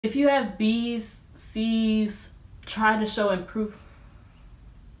If you have B's, C's, try to show improvement.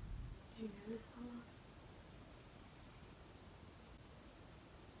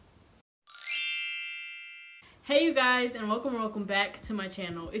 Hey you guys, and welcome back to my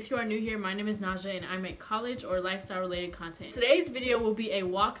channel. If you are new here, my name is Naja and I make college or lifestyle related content. Today's video will be a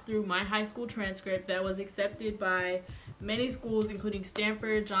walk through my high school transcript that was accepted by many schools including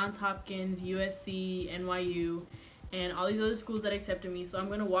Stanford, JOHNS, HOPKINS, USC, NYU, and all these other schools that accepted me. So I'm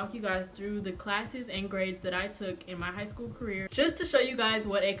going to walk you guys through the classes and grades that I took in my high school career, just to show you guys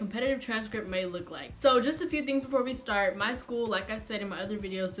what a competitive transcript may look like. So just a few things before we start. My school, like I said in my other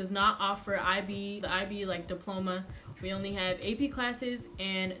videos, does not offer the IB like diploma. We only have AP classes,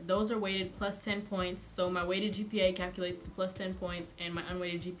 and those are weighted plus 10 points. So my weighted GPA calculates to plus 10 points, and my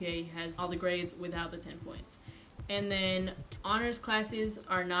unweighted GPA has all the grades without the 10 points. And then honors classes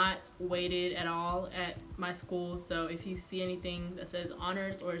are not weighted at all at my school. So if you see anything that says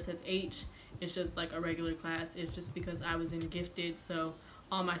honors or it says H, it's just like a regular class. It's just because I was in gifted, so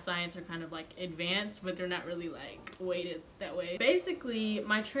all my science are kind of like advanced, but they're not really like weighted that way. Basically,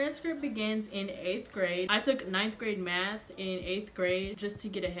 my transcript begins in 8th grade. I took 9th grade math in 8th grade just to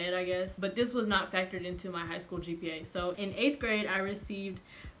get ahead, I guess, but this was not factored into my high school GPA. So in 8th grade, I received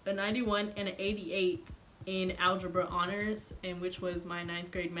a 91 and an 88 in algebra honors, and which was my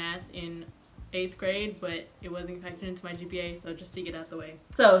 9th grade math in 8th grade, but it wasn't factored into my GPA, so just to get out the way.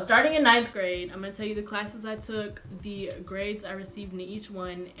 So starting in 9th grade, I'm going to tell you the classes I took, the grades I received in each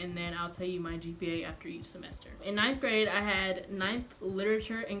one, and then I'll tell you my GPA after each semester. In 9th grade, I had 9th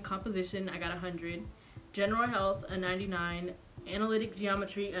literature and composition, I got 100, general health a 99, analytic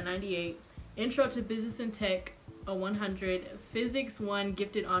geometry a 98, intro to business and tech a 100, physics 1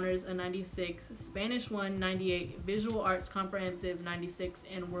 gifted honors a 96, Spanish 1 98, visual arts comprehensive 96,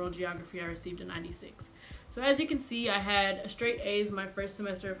 and world geography I received a 96. So as you can see, I had straight A's my first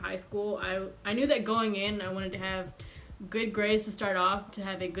semester of high school. I knew that going in I wanted to have good grades to start off, to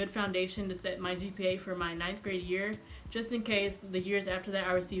have a good foundation to set my GPA for my 9th grade year, just in case the years after that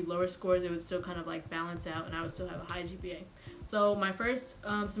I received lower scores, it would still kind of like balance out and I would still have a high GPA. So my first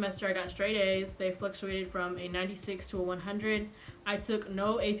semester I got straight A's. They fluctuated from a 96 to a 100. I took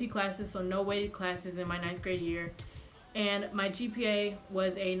no AP classes, so no weighted classes in my 9th grade year. And my GPA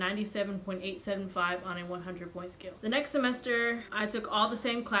was a 97.875 on a 100-point scale. The next semester, I took all the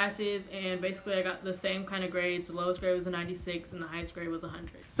same classes, and basically I got the same kind of grades. The lowest grade was a 96, and the highest grade was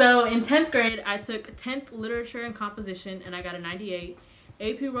 100. So in 10th grade, I took 10th literature and composition, and I got a 98.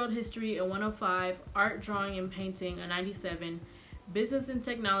 AP World History a 105, Art, Drawing, and Painting a 97, Business and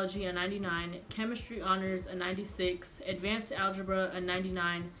Technology a 99, Chemistry Honors a 96, Advanced Algebra a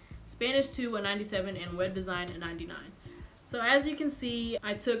 99, Spanish 2 a 97, and Web Design a 99. So as you can see,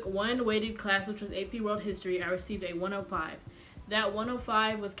 I took one weighted class, which was AP World History. I received a 105. That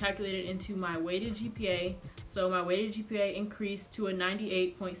 105 was calculated into my weighted GPA, so my weighted GPA increased to a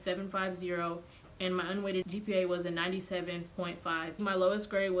 98.750, and my unweighted GPA was a 97.5. My lowest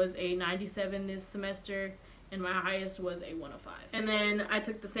grade was a 97 this semester, and my highest was a 105. And then I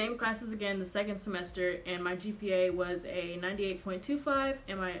took the same classes again the second semester, and my GPA was a 98.25,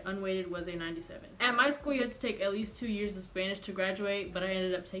 and my unweighted was a 97. At my school, you had to take at least 2 years of Spanish to graduate, but I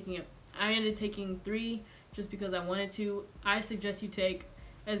ended up taking 3 just because I wanted to. I suggest you take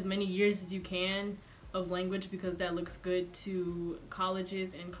as many years as you can of language, because that looks good to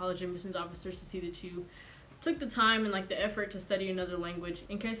colleges and college admissions officers to see that you took the time and like the effort to study another language.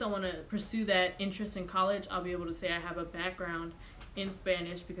 In case I want to pursue that interest in college, I'll be able to say I have a background in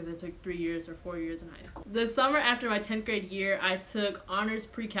Spanish because I took 3 years or 4 years in high school. The summer after my 10th grade year, I took honors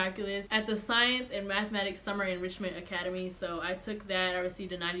pre-calculus at the Science and Mathematics Summer Enrichment Academy. So I took that. I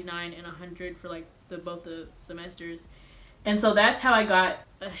received a 99 and 100 for like both the semesters. And so that's how I got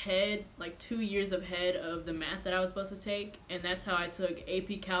ahead, like 2 years ahead of the math that I was supposed to take. And that's how I took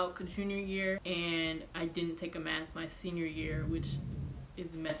AP Calc junior year, and I didn't take a math my senior year, which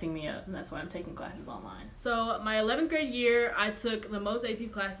is messing me up, and that's why I'm taking classes online. So my 11th grade year, I took the most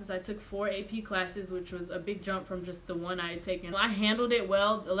AP classes. I took 4 AP classes, which was a big jump from just the one I had taken. I handled it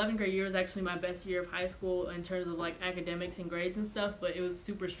well. The 11th grade year was actually my best year of high school in terms of like academics and grades and stuff, but it was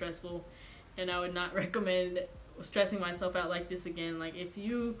super stressful, and I would not recommend stressing myself out like this again. Like, if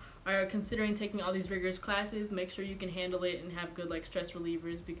you are considering taking all these rigorous classes, make sure you can handle it and have good like stress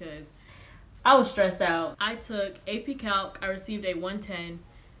relievers, because I was stressed out. I took AP Calc. I received a 110.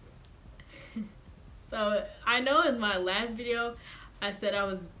 So I know in my last video I said I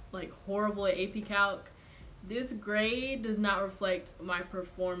was like horrible at AP Calc. This grade does not reflect my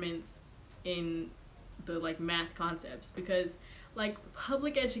performance in the like math concepts, because like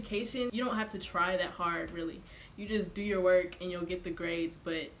public education, you don't have to try that hard really. you just do your work and you'll get the grades.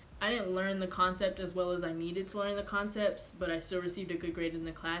 But I didn't learn the concept as well as I needed to learn the concepts, but I still received a good grade in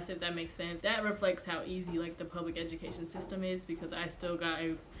the class, if that makes sense. That reflects how easy like the public education system is, because I still got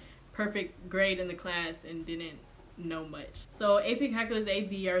a perfect grade in the class and didn't know much. So AP Calculus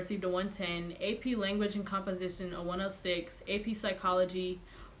AB, I received a 110, AP Language and Composition, a 106, AP Psychology,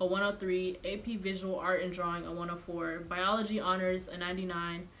 a 103, AP Visual Art and Drawing, a 104, Biology Honors, a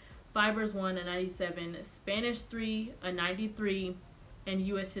 99, Fibers 1, a 97, Spanish 3, a 93, and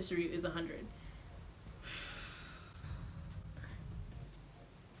US History is 100.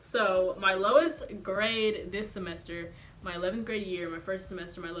 So my lowest grade this semester, my 11th grade year, my first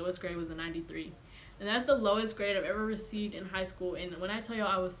semester, my lowest grade was a 93. And that's the lowest grade I've ever received in high school. And when I tell y'all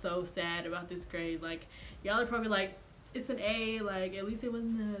I was so sad about this grade, like, y'all are probably like, it's an A, like, at least it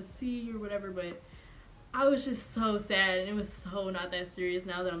wasn't a C or whatever, but I was just so sad, and it was so not that serious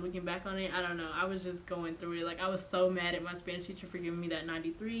now that I'm looking back on it. I don't know, I was just going through it. Like, I was so mad at my Spanish teacher for giving me that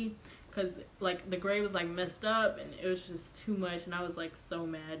 93, because, like, the grade was, like, messed up, and it was just too much, and I was, like, so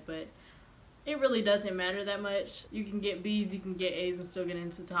mad. But it really doesn't matter that much. You can get B's, you can get A's, and still get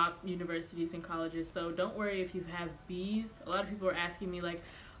into top universities and colleges. So don't worry if you have B's. A lot of people are asking me, like,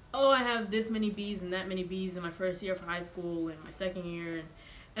 oh, I have this many B's and that many B's in my first year of high school and my second year. And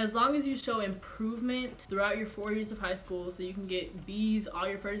as long as you show improvement throughout your 4 years of high school, so you can get B's all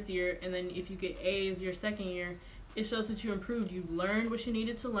your first year, and then if you get A's your second year, it shows that you improved. You learned what you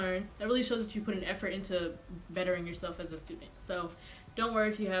needed to learn. That really shows that you put an effort into bettering yourself as a student. So don't worry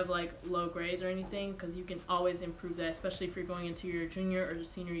if you have like low grades or anything, because you can always improve that, especially if you're going into your junior or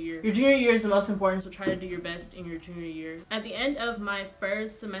senior year. Your junior year is the most important, so try to do your best in your junior year. At the end of my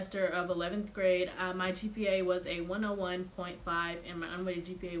first semester of 11th grade, my GPA was a 101.5 and my unweighted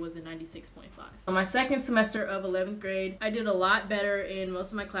GPA was a 96.5. On my second semester of 11th grade, I did a lot better in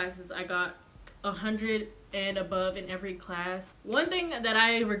most of my classes. I got 100 and above in every class. One thing that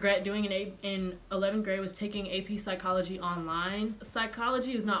I regret doing in 11th grade was taking AP Psychology online.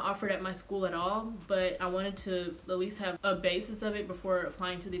 Psychology is not offered at my school at all, but I wanted to at least have a basis of it before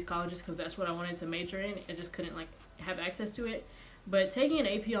applying to these colleges, because that's what I wanted to major in. I just couldn't like have access to it. But taking an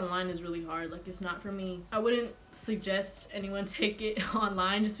AP online is really hard. Like, it's not for me. I wouldn't suggest anyone take it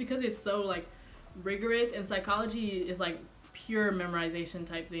online just because it's so like rigorous, and psychology is like pure memorization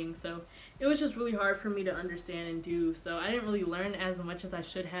type thing. So it was just really hard for me to understand and do. So I didn't really learn as much as I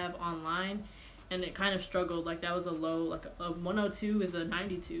should have online, and it kind of struggled. Like, that was a low, like a 102 is a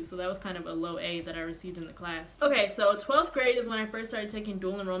 92, so that was kind of a low A that I received in the class. Okay, so 12th grade is when I first started taking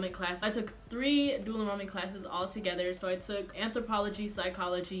dual enrollment classes. I took 3 dual enrollment classes all together. So I took anthropology,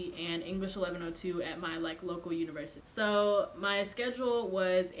 psychology, and English 1102 at my like local university. So my schedule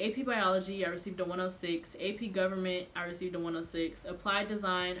was AP biology, I received a 106, AP government, I received a 106, applied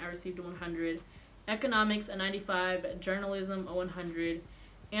design, I received a 100, economics a 95, journalism a 100,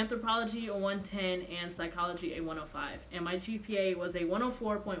 anthropology a 110, and psychology a 105. And my GPA was a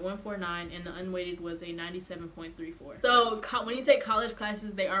 104.149 and the unweighted was a 97.34. So when you take college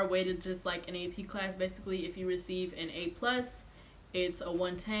classes, they are weighted just like an AP class. Basically, if you receive an A+, it's a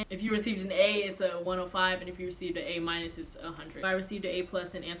 110. If you received an A, it's a 105, and if you received an A-, it's 100. I received an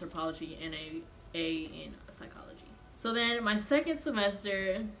A+ in anthropology and A in psychology. So then my second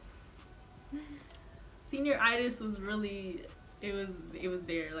semester, senioritis was really, it was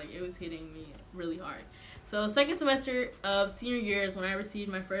there, like, it was hitting me really hard. So second semester of senior year is when I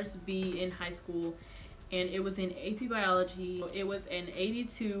received my first B in high school, and it was in AP biology. It was an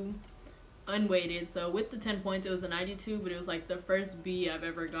 82 unweighted, so with the 10 points it was a 92, but it was like the first B I've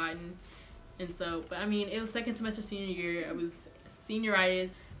ever gotten. And so, but I mean, it was second semester senior year, it was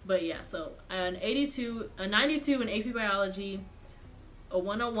senioritis. But yeah, so a 92 in AP biology, a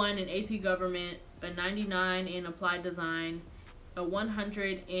 101 in AP government, a 99 in applied design, a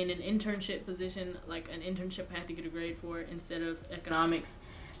 100 in an internship position, like an internship I had to get a grade for instead of economics,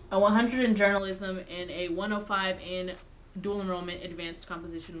 a 100 in journalism, and a 105 in dual enrollment advanced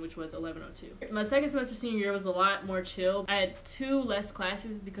composition, which was 1102. My second semester senior year was a lot more chill. I had 2 less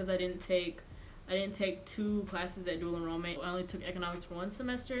classes because I didn't take 2 classes at dual enrollment. I only took economics for 1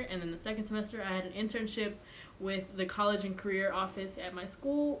 semester, and then the second semester I had an internship with the college and career office at my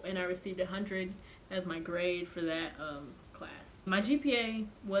school, and I received 100 as my grade for that class. My GPA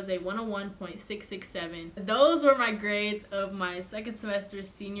was a 101.667. Those were my grades of my second semester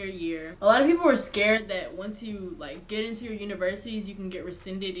senior year. A lot of people were scared that once you like get into your universities, you can get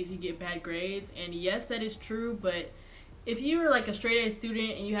rescinded if you get bad grades, and yes, that is true. But if you were like a straight A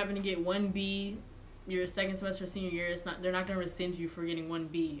student and you happen to get 1 B your second semester senior year, they're not going to rescind you for getting 1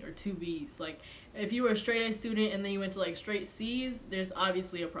 B or 2 Bs. Like, if you were a straight A student and then you went to like straight C's, there's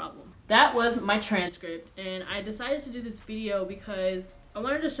obviously a problem. That was my transcript, and I decided to do this video because I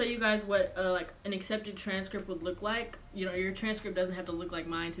wanted to show you guys what like an accepted transcript would look like. You know, your transcript doesn't have to look like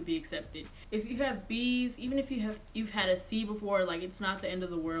mine to be accepted. If you have B's, even if you've had a C before, like, it's not the end of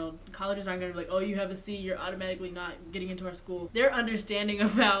the world. Colleges aren't gonna be like, oh, you have a C, you're automatically not getting into our school. They're understanding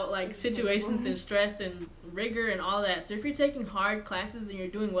about like situations and stress and rigor and all that. So if you're taking hard classes and you're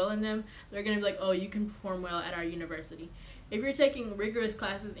doing well in them, they're gonna be like, oh, you can perform well at our university. If you're taking rigorous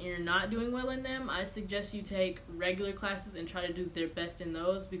classes and you're not doing well in them, I suggest you take regular classes and try to do their best in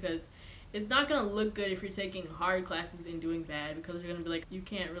those, because it's not going to look good if you're taking hard classes and doing bad, because you're going to be like, you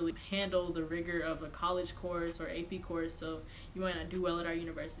can't really handle the rigor of a college course or AP course, so you might not do well at our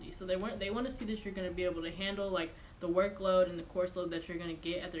university. So they want to see that you're going to be able to handle like the workload and the course load that you're going to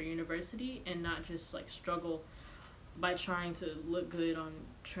get at their university, and not just like struggle by trying to look good on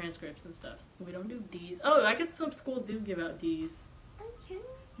transcripts and stuff. We don't do D's. Oh, I guess some schools do give out D's. Okay.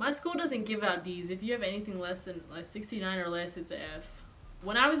 My school doesn't give out D's. If you have anything less than like 69 or less, it's an F.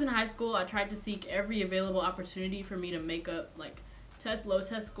 When I was in high school, I tried to seek every available opportunity for me to make up like low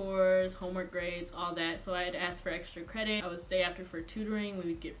test scores, homework grades, all that. So I had asked for extra credit. I would stay after for tutoring. We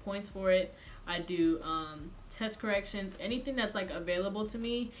would get points for it. I do test corrections, anything that's like available to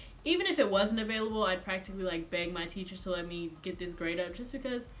me. Even if it wasn't available, I'd practically like beg my teachers to let me get this grade up, just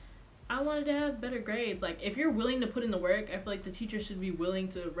because I wanted to have better grades. Like, if you're willing to put in the work, I feel like the teacher should be willing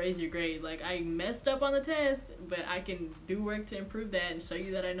to raise your grade. Like, I messed up on the test, but I can do work to improve that and show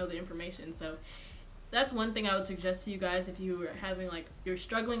you that I know the information. So that's one thing I would suggest to you guys if you are having like, you're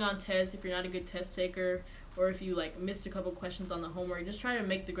struggling on tests, if you're not a good test taker, or if you like missed a couple questions on the homework, just try to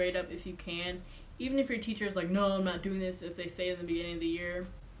make the grade up if you can. Even if your teacher is like, no, I'm not doing this, if they say in the beginning of the year,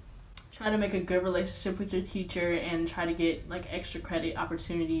 try to make a good relationship with your teacher and try to get like extra credit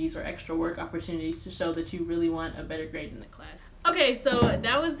opportunities or extra work opportunities to show that you really want a better grade in the class. Okay, so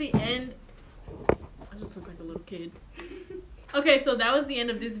that was the end. I just look like a little kid. Okay, so that was the end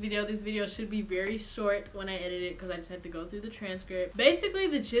of this video. This video should be very short when I edit it, because I just had to go through the transcript. Basically,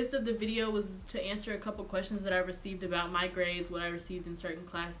 the gist of the video was to answer a couple questions that I received about my grades, what I received in certain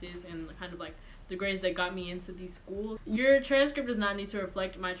classes, and kind of like the grades that got me into these schools. Your transcript does not need to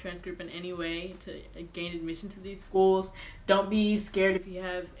reflect my transcript in any way to gain admission to these schools. Don't be scared if you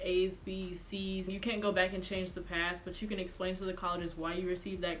have A's, B's, C's. You can't go back and change the past, but you can explain to the colleges why you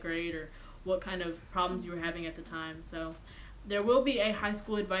received that grade or what kind of problems you were having at the time. So there will be a high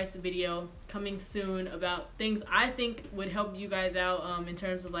school advice video coming soon about things I think would help you guys out in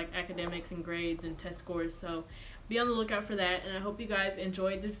terms of like academics and grades and test scores. So be on the lookout for that, and I hope you guys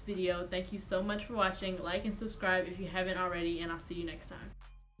enjoyed this video. Thank you so much for watching. Like and subscribe if you haven't already, and I'll see you next time.